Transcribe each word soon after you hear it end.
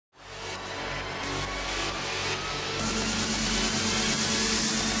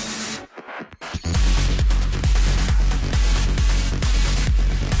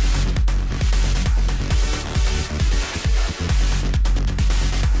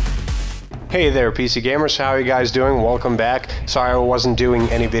Hey there PC gamers, how are you guys doing? Welcome back. Sorry I wasn't doing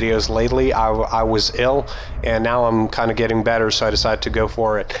any videos lately. I was ill and now I'm kind of getting better, so I decided to go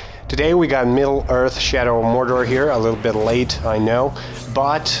for it. Today we got Middle-earth Shadow of Mordor here, a little bit late, I know,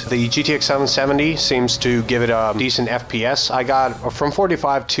 but the GTX770 seems to give it a decent FPS. I got from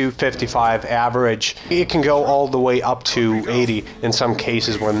 45 to 55 average. It can go all the way up to 80 in some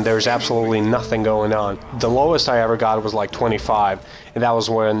cases when there's absolutely nothing going on. The lowest I ever got was like 25, and that was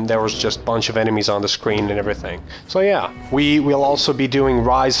when there was just a bunch of enemies on the screen and everything. So yeah, we will also be doing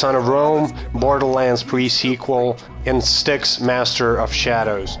Rise Son of Rome, Borderlands pre-sequel, and Styx Master of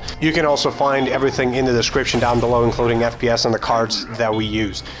Shadows. You can also find everything in the description down below, including FPS and the cards that we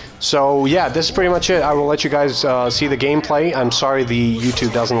use. So yeah, this is pretty much it. I will let you guys see the gameplay. I'm sorry the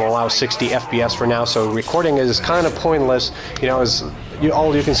YouTube doesn't allow 60 FPS for now, so recording is kind of pointless, you know,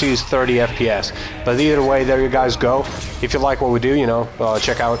 all you can see is 30 FPS. But either way, there you guys go. If you like what we do, you know,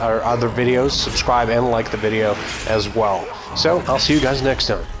 check out our other videos, subscribe and like the video as well. So I'll see you guys next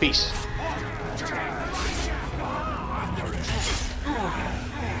time. Peace.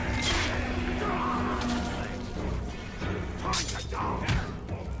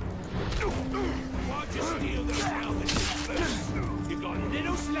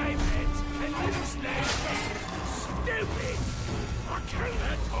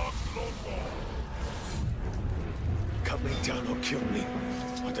 Cut me down or kill me.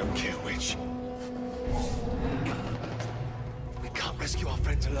 I don't care which. We can't rescue our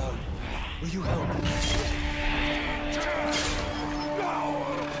friends alone. Will you help?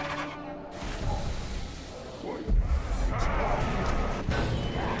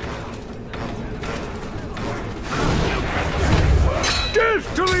 Give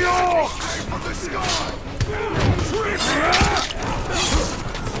to the orcs! From the sky!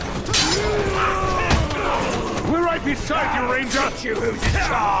 We're right beside you, Ranger! You who's in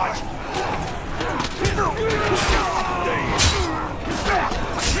charge!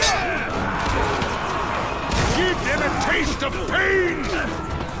 Give them a taste of pain!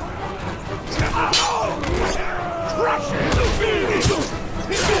 Crush it!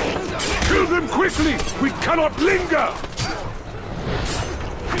 Kill them quickly! We cannot linger!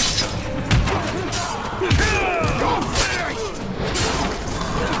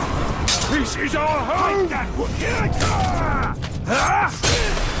 This is our home!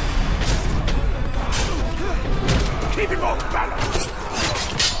 Keep him off balance!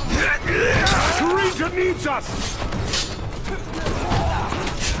 Ranger needs us!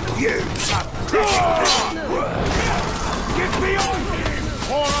 You get beyond him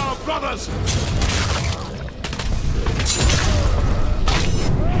for our brothers!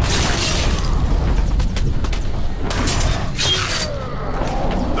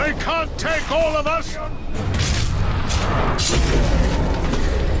 They can't take all of us!